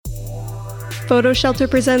Photo Shelter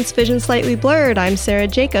presents Vision Slightly Blurred. I'm Sarah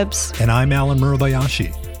Jacobs. And I'm Alan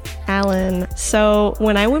Murabayashi. Alan, so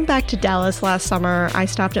when I went back to Dallas last summer, I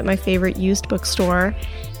stopped at my favorite used bookstore,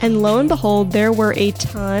 and lo and behold, there were a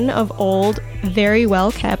ton of old, very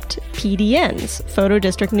well-kept PDNs, Photo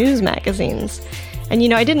District News magazines. And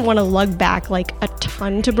I didn't want to lug back like a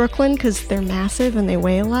ton to Brooklyn because they're massive and they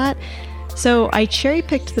weigh a lot. So I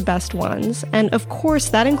cherry-picked the best ones, and of course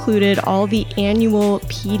that included all the annual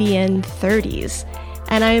PDN 30s.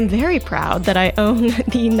 And I am very proud that I own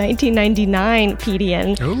the 1999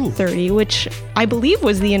 PDN 30, which I believe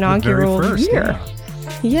was the inaugural the very first, year.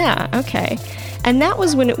 Yeah, okay. And that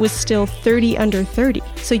was when it was still 30 under 30.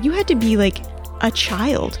 So you had to be like a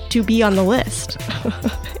child to be on the list.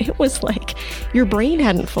 It was like your brain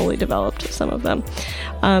hadn't fully developed, some of them.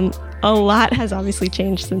 A lot has obviously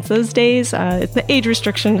changed since those days. The age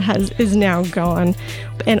restriction is now gone.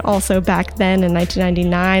 And also back then in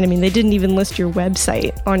 1999, they didn't even list your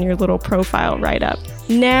website on your little profile write-up.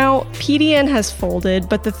 Now, PDN has folded,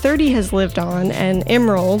 but the 30 has lived on, and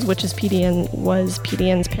Emerald, which was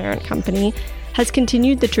PDN's parent company, has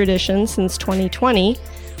continued the tradition since 2020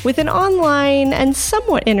 with an online and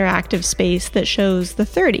somewhat interactive space that shows the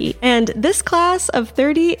 30. And this class of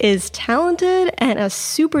 30 is talented and a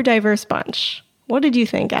super diverse bunch. What did you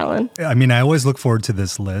think, Alan? I always look forward to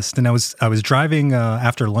this list. And I was driving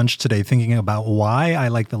after lunch today thinking about why I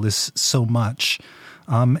like the list so much.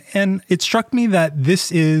 And it struck me that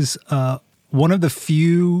this is one of the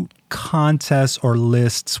few contests or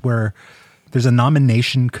lists where there's a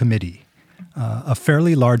nomination committee, a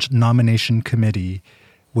fairly large nomination committee,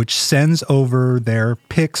 which sends over their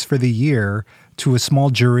picks for the year to a small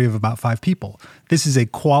jury of about 5 people. This is a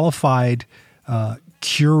qualified,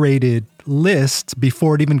 curated list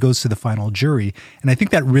before it even goes to the final jury. And I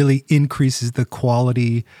think that really increases the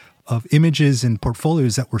quality of images and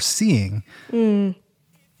portfolios that we're seeing. The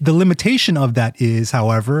limitation of that is,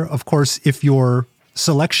 however, of course, if your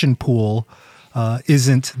selection pool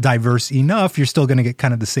isn't diverse enough, you're still going to get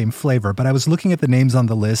kind of the same flavor. But I was looking at the names on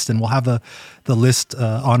the list, and we'll have the list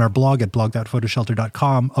on our blog at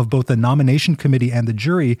blog.photoshelter.com of both the nomination committee and the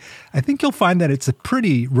jury. I think you'll find that it's a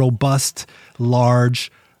pretty robust, large,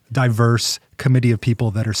 diverse committee of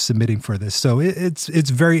people that are submitting for this. So it's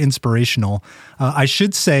very inspirational. I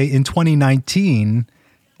should say in 2019,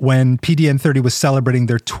 when PDN 30 was celebrating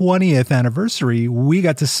their 20th anniversary, we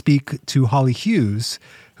got to speak to Holly Hughes,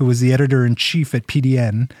 who was the editor-in-chief at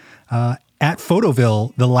PDN, at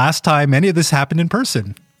Photoville the last time any of this happened in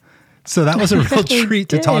person. So that was a real treat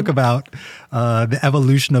to talk about the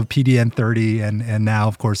evolution of PDN 30, and now,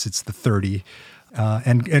 of course, it's the 30,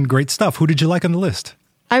 and great stuff. Who did you like on the list?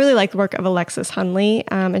 I really like the work of Alexis Hunley,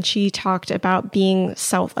 and she talked about being a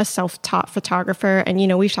self-taught photographer.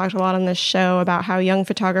 And, we've talked a lot on this show about how young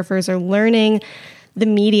photographers are learning the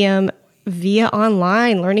medium via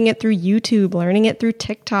online, learning it through YouTube, learning it through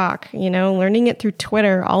TikTok, learning it through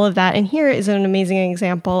Twitter, all of that. And here is an amazing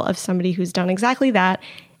example of somebody who's done exactly that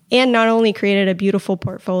and not only created a beautiful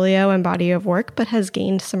portfolio and body of work, but has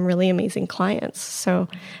gained some really amazing clients. So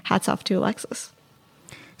hats off to Alexis.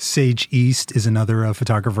 Sage East is another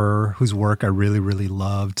photographer whose work I really, really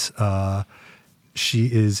loved. She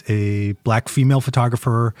is a Black female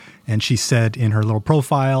photographer, and she said in her little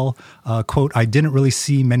profile, quote, "I didn't really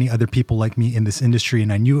see many other people like me in this industry,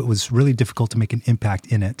 and I knew it was really difficult to make an impact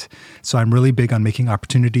in it. So I'm really big on making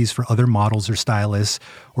opportunities for other models or stylists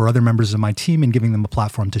or other members of my team and giving them a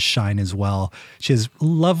platform to shine as well." She has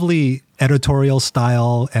lovely editorial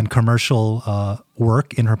style and commercial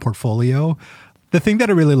work in her portfolio. The thing that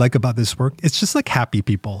I really like about this work, it's just like happy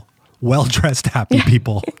people. Well-dressed, happy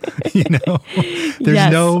people, There's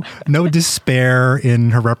Yes. no despair in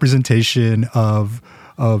her representation of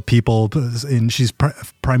people, and she's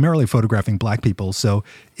primarily photographing Black people. So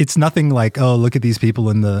it's nothing like, oh, look at these people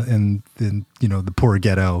in the poor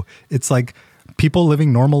ghetto. It's like people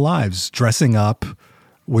living normal lives, dressing up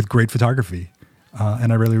with great photography,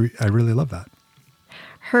 and I really love that.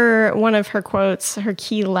 One of her quotes, her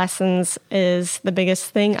key lessons is, "The biggest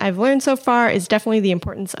thing I've learned so far is definitely the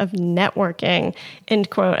importance of networking," end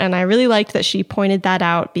quote. And I really liked that she pointed that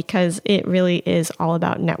out because it really is all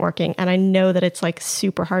about networking. And I know that it's like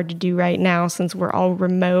super hard to do right now since we're all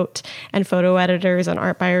remote and photo editors and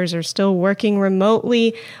art buyers are still working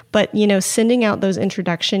remotely. But, sending out those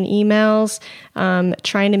introduction emails,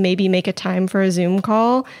 trying to maybe make a time for a Zoom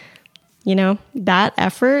call, that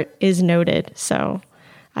effort is noted. So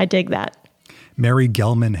I dig that. Mary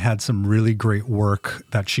Gelman had some really great work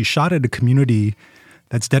that she shot at a community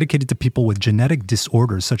that's dedicated to people with genetic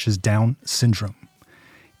disorders such as Down syndrome.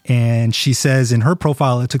 And she says in her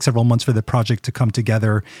profile, it took several months for the project to come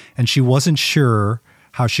together, and she wasn't sure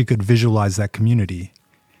how she could visualize that community.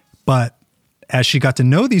 But as she got to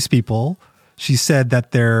know these people, she said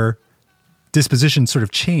that their disposition sort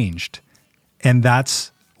of changed. And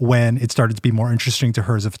that's when it started to be more interesting to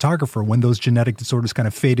her as a photographer, when those genetic disorders kind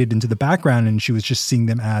of faded into the background and she was just seeing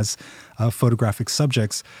them as photographic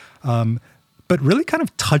subjects. But really kind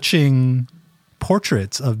of touching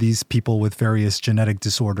portraits of these people with various genetic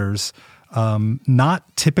disorders,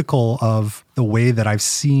 not typical of the way that I've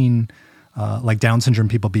seen like Down syndrome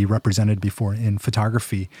people be represented before in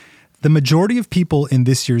photography. The majority of people in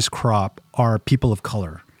this year's crop are people of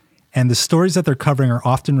color, and the stories that they're covering are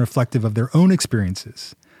often reflective of their own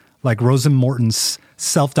experiences, like Rosa Morton's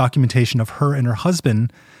self-documentation of her and her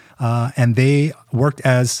husband, and they worked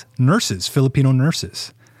as nurses, Filipino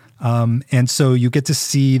nurses. And so you get to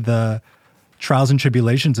see the trials and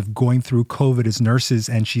tribulations of going through COVID as nurses,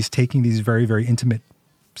 and she's taking these very, very intimate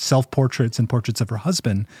self-portraits and portraits of her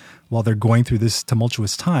husband while they're going through this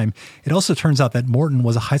tumultuous time. It also turns out that Morton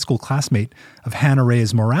was a high school classmate of Hannah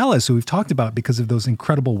Reyes Morales, who we've talked about because of those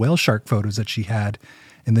incredible whale shark photos that she had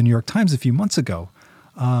in the New York Times a few months ago.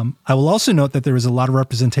 I will also note that there was a lot of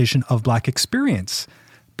representation of Black experience,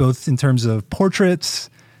 both in terms of portraits,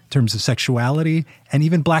 in terms of sexuality, and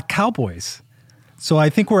even Black cowboys. So I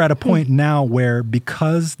think we're at a point now where,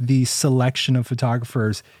 because the selection of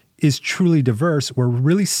photographers is truly diverse, we're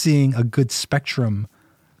really seeing a good spectrum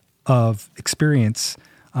of experience.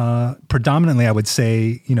 Predominantly, I would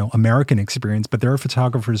say, American experience, but there are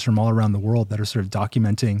photographers from all around the world that are sort of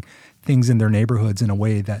documenting things in their neighborhoods in a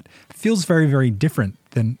way that feels very, very different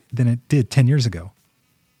than it did 10 years ago.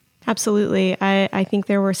 Absolutely. I think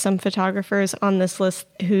there were some photographers on this list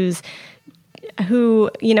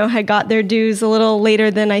who had got their dues a little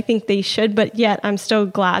later than I think they should, but yet I'm still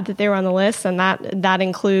glad that they were on the list. And that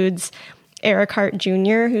includes Eric Hart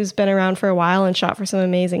Jr., who's been around for a while and shot for some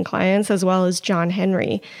amazing clients, as well as John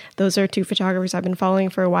Henry. Those are two photographers I've been following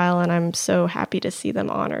for a while, and I'm so happy to see them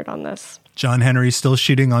honored on this. John Henry still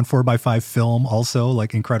shooting on 4x5 film also,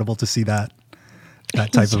 like incredible to see that type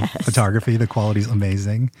yes. of photography. The quality is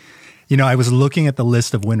amazing. I was looking at the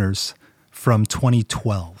list of winners from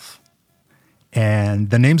 2012. And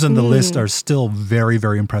the names on the list are still very,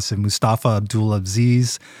 very impressive. Mustafa Abdul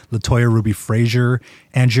Aziz, Latoya Ruby Frazier,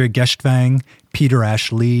 Andrea Gestvang, Peter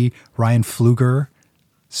Ash Lee, Ryan Pfluger.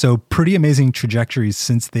 So pretty amazing trajectories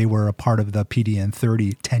since they were a part of the PDN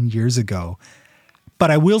 30 10 years ago.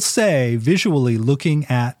 But I will say, visually looking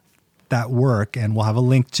at that work, and we'll have a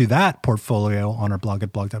link to that portfolio on our blog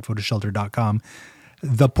at blog.photoshelter.com,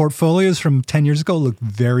 the portfolios from 10 years ago look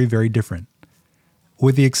very, very different.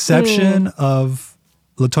 With the exception of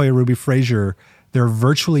Latoya Ruby Frazier, there are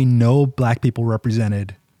virtually no Black people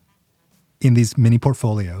represented in these mini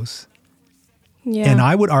portfolios. Yeah. And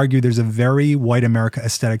I would argue there's a very white America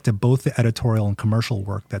aesthetic to both the editorial and commercial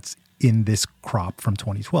work that's in this crop from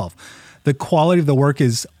 2012. The quality of the work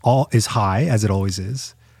is high, as it always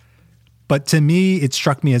is. But to me, it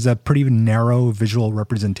struck me as a pretty narrow visual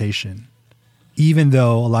representation, even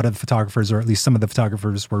though a lot of the photographers, or at least some of the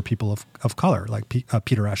photographers, were people of color, like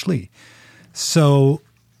Peter Ash Lee. So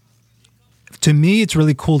to me, it's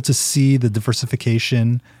really cool to see the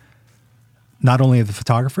diversification, not only of the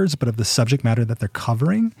photographers, but of the subject matter that they're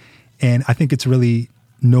covering. And I think it's really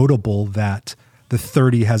notable that the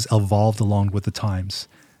 30 has evolved along with the times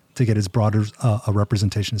to get as broad a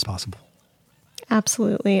representation as possible.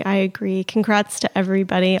 Absolutely. I agree. Congrats to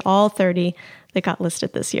everybody, all 30 that got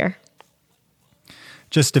listed this year.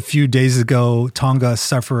 Just a few days ago, Tonga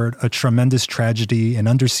suffered a tremendous tragedy. An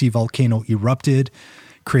undersea volcano erupted,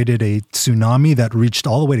 created a tsunami that reached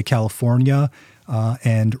all the way to California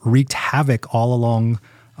and wreaked havoc all along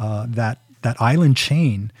that island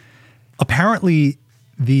chain. Apparently,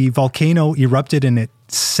 the volcano erupted and it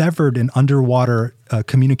severed an underwater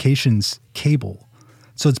communications cable.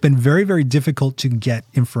 So it's been very, very difficult to get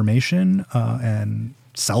information and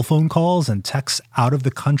cell phone calls and texts out of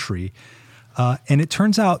the country. And it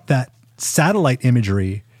turns out that satellite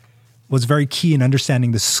imagery was very key in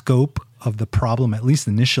understanding the scope of the problem, at least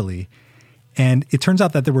initially. And it turns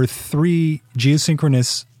out that there were 3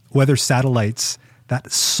 geosynchronous weather satellites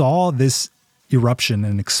that saw this eruption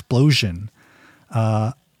and explosion.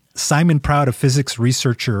 Simon Proud, a physics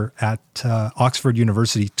researcher at Oxford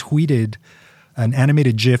University, tweeted an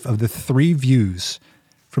animated GIF of the 3 views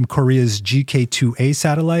from Korea's GK2A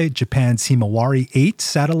satellite, Japan's Himawari 8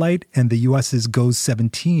 satellite, and the US's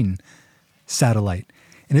GOES-17 satellite.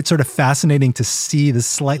 And it's sort of fascinating to see the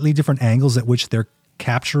slightly different angles at which they're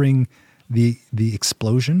capturing the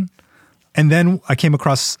explosion. And then I came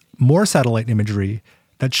across more satellite imagery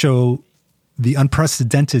that show the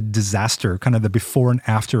unprecedented disaster, kind of the before and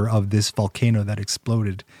after of this volcano that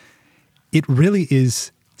exploded. It really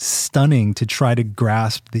is stunning to try to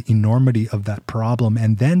grasp the enormity of that problem,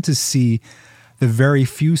 and then to see the very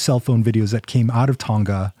few cell phone videos that came out of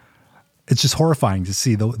Tonga. It's just horrifying to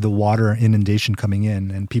see the water inundation coming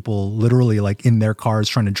in, and people literally like in their cars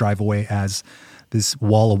trying to drive away as this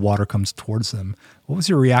wall of water comes towards them. What was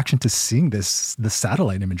your reaction to seeing the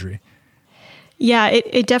satellite imagery? Yeah,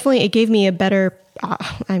 it definitely, it gave me a better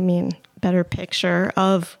picture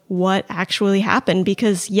of what actually happened,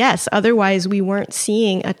 because yes, otherwise we weren't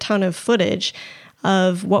seeing a ton of footage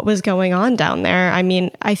of what was going on down there. I mean,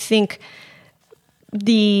 I think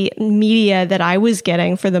the media that I was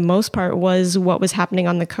getting for the most part was what was happening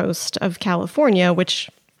on the coast of California, which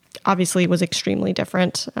obviously was extremely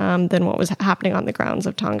different than what was happening on the grounds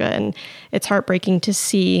of Tonga. And it's heartbreaking to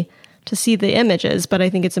see the images, but I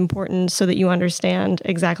think it's important so that you understand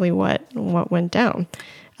exactly what went down.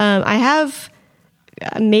 I have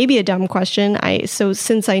maybe a dumb question. So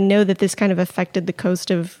since I know that this kind of affected the coast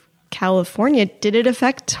of California, did it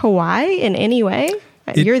affect Hawaii in any way?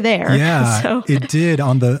 You're there. Yeah, so. It did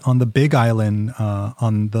on the Big Island,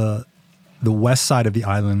 on the west side of the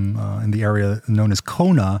island, in the area known as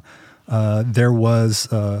Kona. There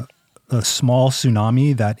was a small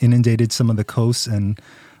tsunami that inundated some of the coast, and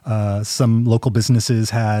some local businesses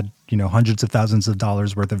had hundreds of thousands of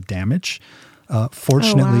dollars worth of damage.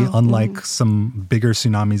 Fortunately, unlike some bigger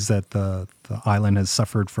tsunamis that the island has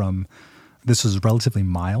suffered from, this was relatively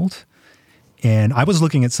mild. And I was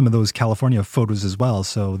looking at some of those California photos as well.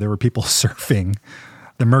 So there were people surfing.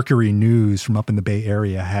 The Mercury News from up in the Bay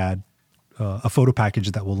Area had a photo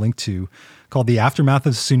package that we'll link to called The Aftermath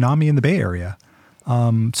of Tsunami in the Bay Area.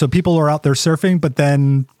 So people are out there surfing, but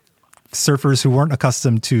then surfers who weren't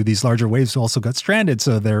accustomed to these larger waves also got stranded.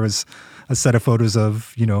 So there was a set of photos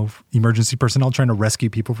of, emergency personnel trying to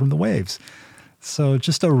rescue people from the waves. So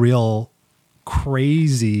just a real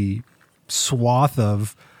crazy swath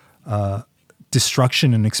of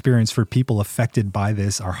destruction and experience for people affected by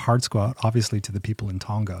this. Our hearts go out, obviously, to the people in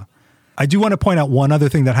Tonga. I do want to point out one other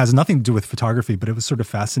thing that has nothing to do with photography, but it was sort of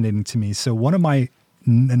fascinating to me. So one of my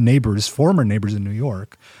former neighbors in New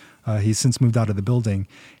York, he's since moved out of the building,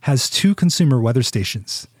 has 2 consumer weather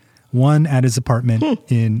stations. One at his apartment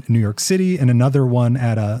in New York City, and another one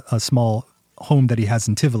at a small home that he has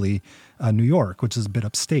in Tivoli, New York, which is a bit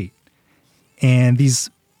upstate. And these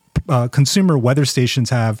consumer weather stations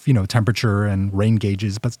have, temperature and rain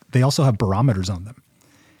gauges, but they also have barometers on them.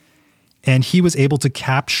 And he was able to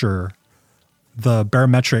capture the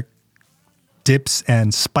barometric dips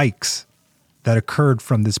and spikes that occurred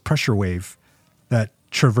from this pressure wave that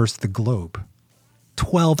traversed the globe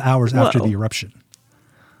 12 hours after the eruption.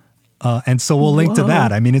 And so we'll link to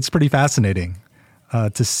that. I mean, it's pretty fascinating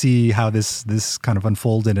to see how this kind of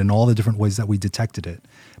unfolded and all the different ways that we detected it.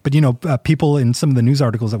 But, people in some of the news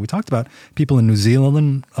articles that we talked about, people in New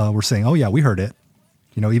Zealand were saying, oh, yeah, we heard it,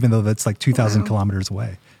 even though that's like 2,000 kilometers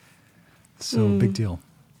away. So big deal.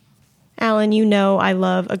 Alan, I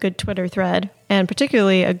love a good Twitter thread, and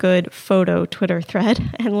particularly a good photo Twitter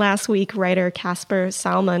thread. And last week, writer Casper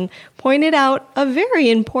Salmon pointed out a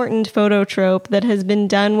very important photo trope that has been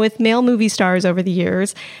done with male movie stars over the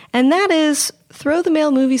years, and that is throw the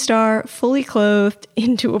male movie star fully clothed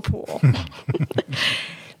into a pool.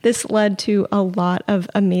 This led to a lot of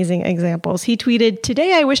amazing examples. He tweeted,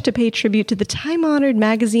 "Today I wish to pay tribute to the time-honored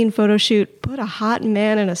magazine photo shoot, put a hot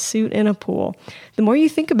man in a suit in a pool. The more you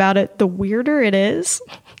think about it, the weirder it is."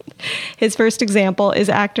 His first example is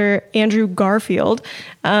actor Andrew Garfield,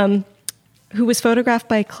 who was photographed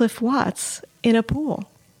by Cliff Watts in a pool.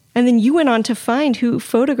 And then you went on to find who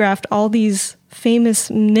photographed all these famous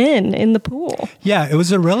men in the pool. Yeah, it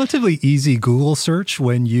was a relatively easy Google search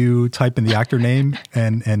when you type in the actor name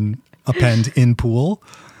and append in pool.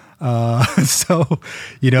 So,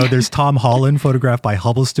 there's Tom Holland, photographed by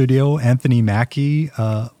Hubble Studio, Anthony Mackie,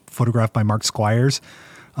 photographed by Mark Squires,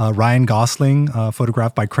 Ryan Gosling,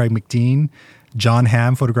 photographed by Craig McDean, John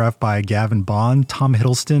Hamm, photographed by Gavin Bond, Tom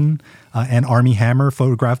Hiddleston, and Armie Hammer,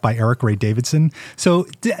 photographed by Eric Ray Davidson. So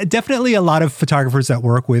definitely a lot of photographers that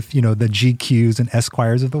work with, the GQs and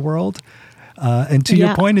Esquires of the world. And to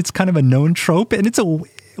your point, it's kind of a known trope, and it's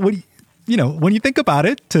when you think about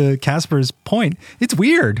it, to Casper's point, it's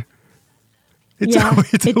weird. It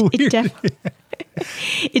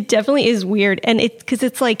definitely is weird. And because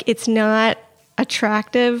it's not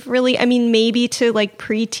attractive, really. I mean, maybe to like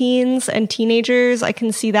preteens and teenagers, I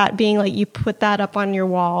can see that being like, you put that up on your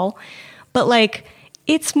wall. But like,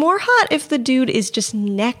 It's more hot if the dude is just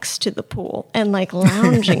next to the pool and like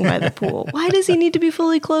lounging by the pool. Why does he need to be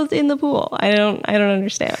fully clothed in the pool? I don't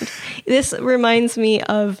understand. This reminds me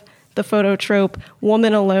of the photo trope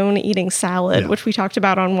woman alone eating salad, which we talked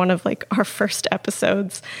about on one of like our first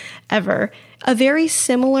episodes ever. A very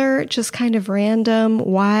similar, just kind of random,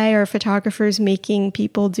 why are photographers making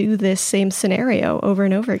people do this same scenario over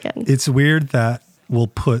and over again? It's weird that we'll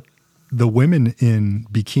put the women in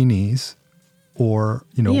bikinis or,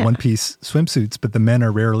 one-piece swimsuits, but the men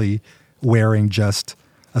are rarely wearing just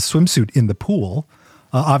a swimsuit in the pool.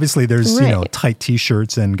 Obviously, there's, tight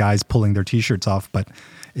T-shirts and guys pulling their T-shirts off, but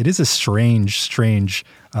it is a strange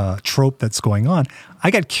trope that's going on.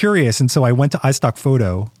 I got curious, and so I went to iStock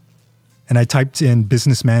Photo, and I typed in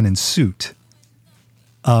businessman in suit.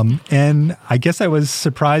 And I guess I was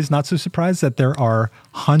surprised, not so surprised, that there are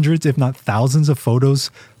hundreds, if not thousands of photos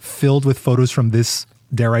filled with photos from this,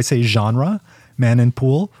 dare I say, genre, man in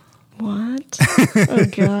pool. What? Oh,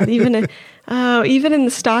 God. Even in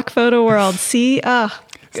the stock photo world. See?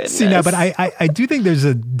 Goodness. See, now, but I do think there's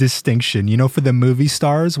a distinction, for the movie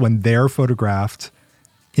stars, when they're photographed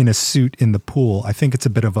in a suit in the pool, I think it's a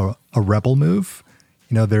bit of a rebel move.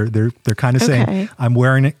 They're kind of saying, I'm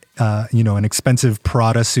wearing, an expensive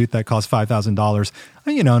Prada suit that costs $5,000,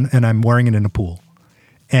 and I'm wearing it in a pool.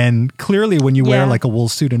 And clearly when you wear like a wool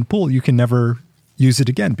suit in a pool, you can never use it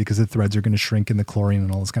again because the threads are going to shrink in the chlorine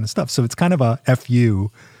and all this kind of stuff. So it's kind of a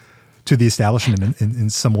FU to the establishment in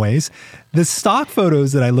some ways. The stock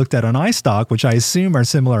photos that I looked at on iStock, which I assume are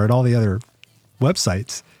similar at all the other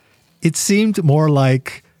websites, it seemed more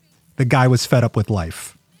like the guy was fed up with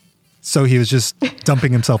life. So he was just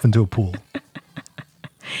dumping himself into a pool.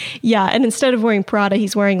 Yeah, and instead of wearing Prada,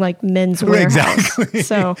 he's wearing like men's Warehouse. Exactly.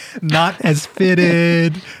 So not as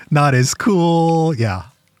fitted, not as cool. Yeah.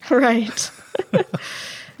 Right.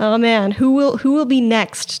 Oh man, who will be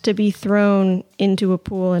next to be thrown into a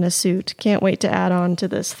pool in a suit? Can't wait to add on to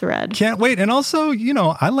this thread. Can't wait. And also,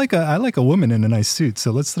 I like a woman in a nice suit. So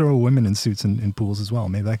let's throw women in suits in pools as well.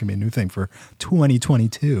 Maybe that can be a new thing for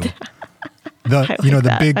 2022.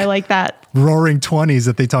 The big I like that. roaring 20s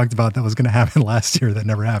that they talked about that was going to happen last year that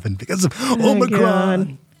never happened because of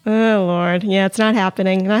Omicron. Oh Lord. Yeah, it's not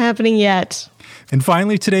happening. Not happening yet. And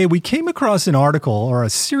finally today we came across an article or a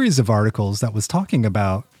series of articles that was talking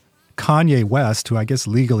about Kanye West, who I guess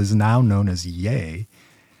legal is now known as Ye.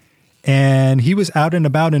 And he was out and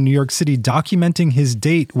about in New York City documenting his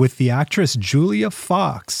date with the actress Julia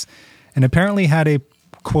Fox and apparently had a,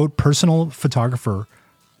 quote, personal photographer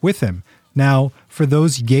with him. Now, for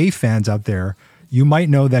those Ye fans out there, you might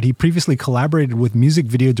know that he previously collaborated with music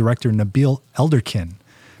video director Nabil Elderkin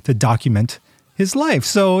to document his life.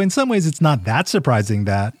 So in some ways, it's not that surprising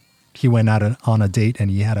that he went out on a date and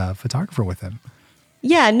he had a photographer with him.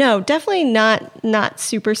 Yeah, no, definitely not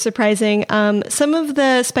super surprising. Some of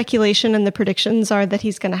the speculation and the predictions are that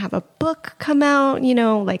he's going to have a book come out,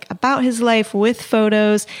 like about his life with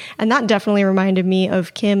photos. And that definitely reminded me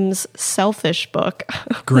of Kim's Selfish book,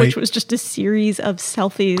 which was just a series of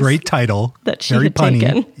selfies. Great title. That she had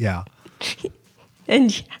taken. Yeah.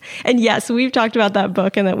 And yes, we've talked about that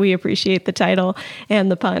book and that we appreciate the title and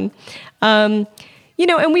the pun. And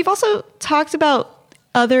we've also talked about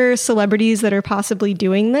other celebrities that are possibly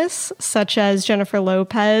doing this, such as Jennifer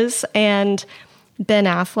Lopez and Ben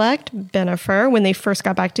Affleck, Bennifer, when they first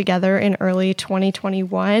got back together in early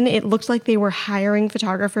 2021. It looked like they were hiring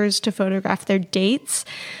photographers to photograph their dates.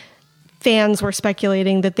 Fans were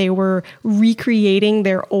speculating that they were recreating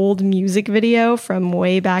their old music video from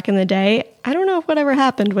way back in the day. I don't know whatever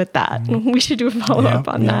happened with that. We should do a follow-up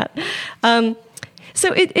on that.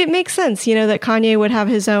 So it makes sense, that Kanye would have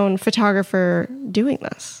his own photographer doing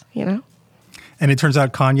this, And it turns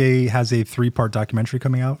out Kanye has a 3-part documentary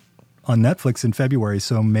coming out on Netflix in February.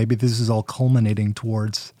 So maybe this is all culminating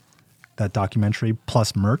towards that documentary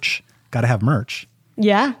plus merch. Got to have merch.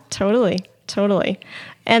 Yeah, totally.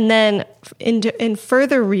 And then in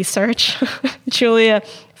further research, Julia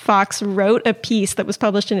Fox wrote a piece that was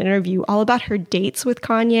published in an interview all about her dates with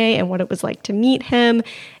Kanye and what it was like to meet him.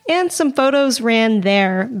 And some photos ran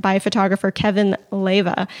there by photographer Kevin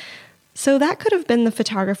Leva. So that could have been the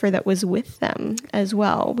photographer that was with them as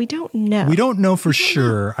well. We don't know. We don't know for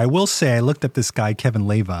sure. I will say I looked up this guy, Kevin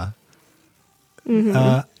Leva.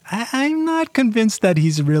 Mm-hmm. I'm not convinced that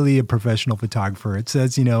he's really a professional photographer. It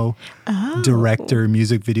says, director,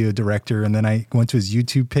 music video director. And then I went to his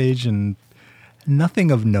YouTube page and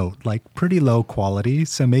nothing of note, like pretty low quality.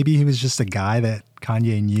 So maybe he was just a guy that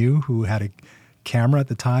Kanye knew who had a camera at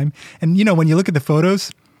the time. And, when you look at the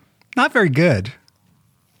photos, not very good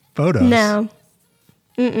photos. No.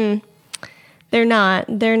 Mm-mm. They're not.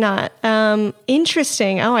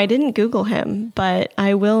 Interesting. Oh, I didn't Google him, but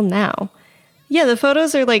I will now. Yeah, the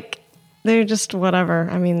photos are like, they're just whatever.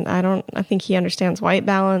 I mean, I think he understands white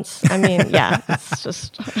balance. I mean, yeah, it's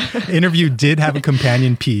just. Interview did have a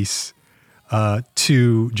companion piece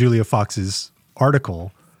to Julia Fox's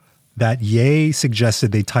article that Ye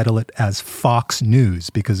suggested they title it as Fox News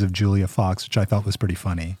because of Julia Fox, which I thought was pretty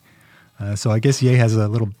funny. So I guess Ye has a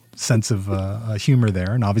little sense of humor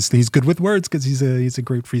there, and obviously he's good with words because he's a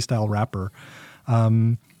great freestyle rapper.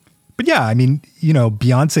 But yeah, I mean, you know,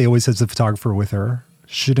 Beyonce always has a photographer with her.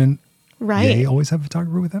 Shouldn't Ye always have a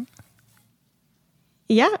photographer with him?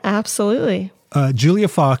 Yeah, absolutely. Julia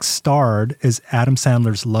Fox starred as Adam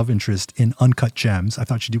Sandler's love interest in Uncut Gems. I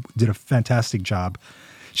thought she did a fantastic job.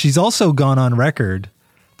 She's also gone on record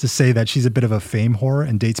to say that she's a bit of a fame whore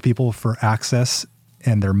and dates people for access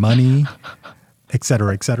and their money, et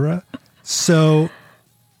cetera, et cetera. So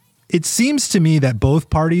it seems to me that both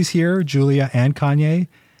parties here, Julia and Kanye,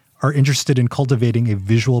 are interested in cultivating a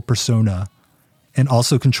visual persona and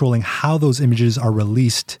also controlling how those images are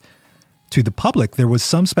released to the public. There was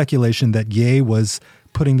some speculation that Ye was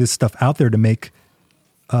putting this stuff out there to make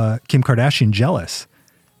Kim Kardashian jealous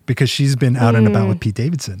because she's been out and about with Pete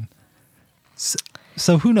Davidson.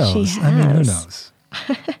 So who knows? I mean, who knows?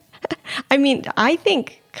 I mean, I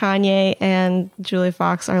think Kanye and Julia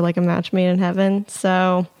Fox are like a match made in heaven.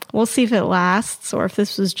 So we'll see if it lasts or if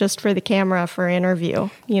this was just for the camera for interview.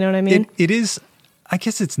 You know what I mean? It is. I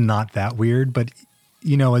guess it's not that weird, but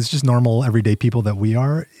you know, as just normal everyday people that we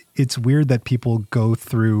are, it's weird that people go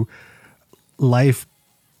through life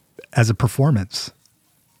as a performance.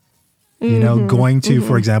 You know, going to,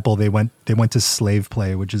 for example, they went to Slave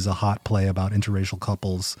Play, which is a hot play about interracial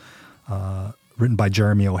couples, written by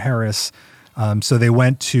Jeremy O. Harris. So they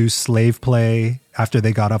went to Slave Play after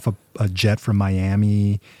they got off a jet from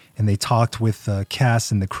Miami, and they talked with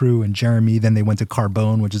Cass and the crew and Jeremy. Then they went to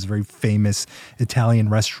Carbone, which is a very famous Italian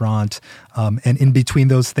restaurant. And in between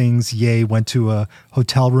those things, Ye went to a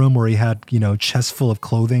hotel room where he had, you know, chests full of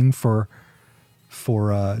clothing for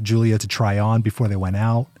Julia to try on before they went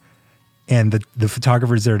out. And the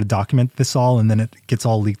photographer's there to document this all, and then it gets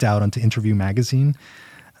all leaked out onto Interview magazine.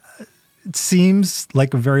 It seems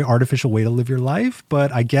like a very artificial way to live your life,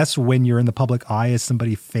 but I guess when you're in the public eye as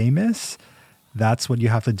somebody famous, that's what you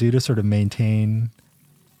have to do to sort of maintain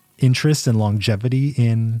interest and longevity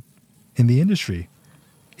in the industry.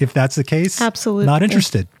 If that's the case, absolutely not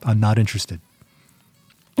interested. I'm not interested.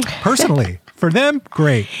 Personally, for them,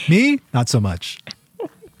 great. Me, not so much.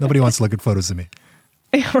 Nobody wants to look at photos of me.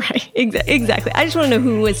 Right, exactly. I just want to know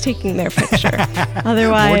who was taking their picture.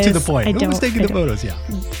 Otherwise, more to the point. Who was taking the photos? Yeah.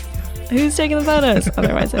 Who's taking the photos?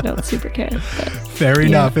 Otherwise, I don't super care. Fair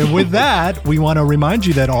enough. And with that, we want to remind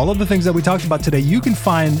you that all of the things that we talked about today, you can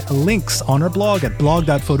find links on our blog at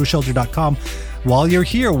blog.photoshelter.com. While you're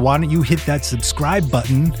here, why don't you hit that subscribe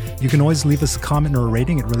button? You can always leave us a comment or a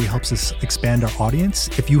rating. It really helps us expand our audience.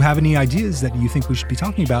 If you have any ideas that you think we should be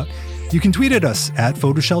talking about, you can tweet at us at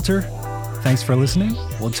PhotoShelter. Thanks for listening.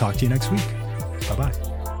 We'll talk to you next week. Bye-bye.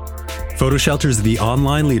 PhotoShelter is the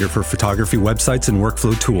online leader for photography websites and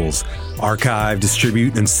workflow tools. Archive,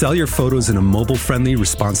 distribute, and sell your photos in a mobile-friendly,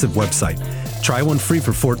 responsive website. Try one free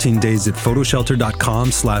for 14 days at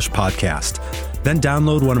photoshelter.com/podcast. Then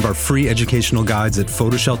download one of our free educational guides at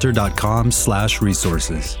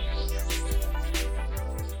photoshelter.com/resources.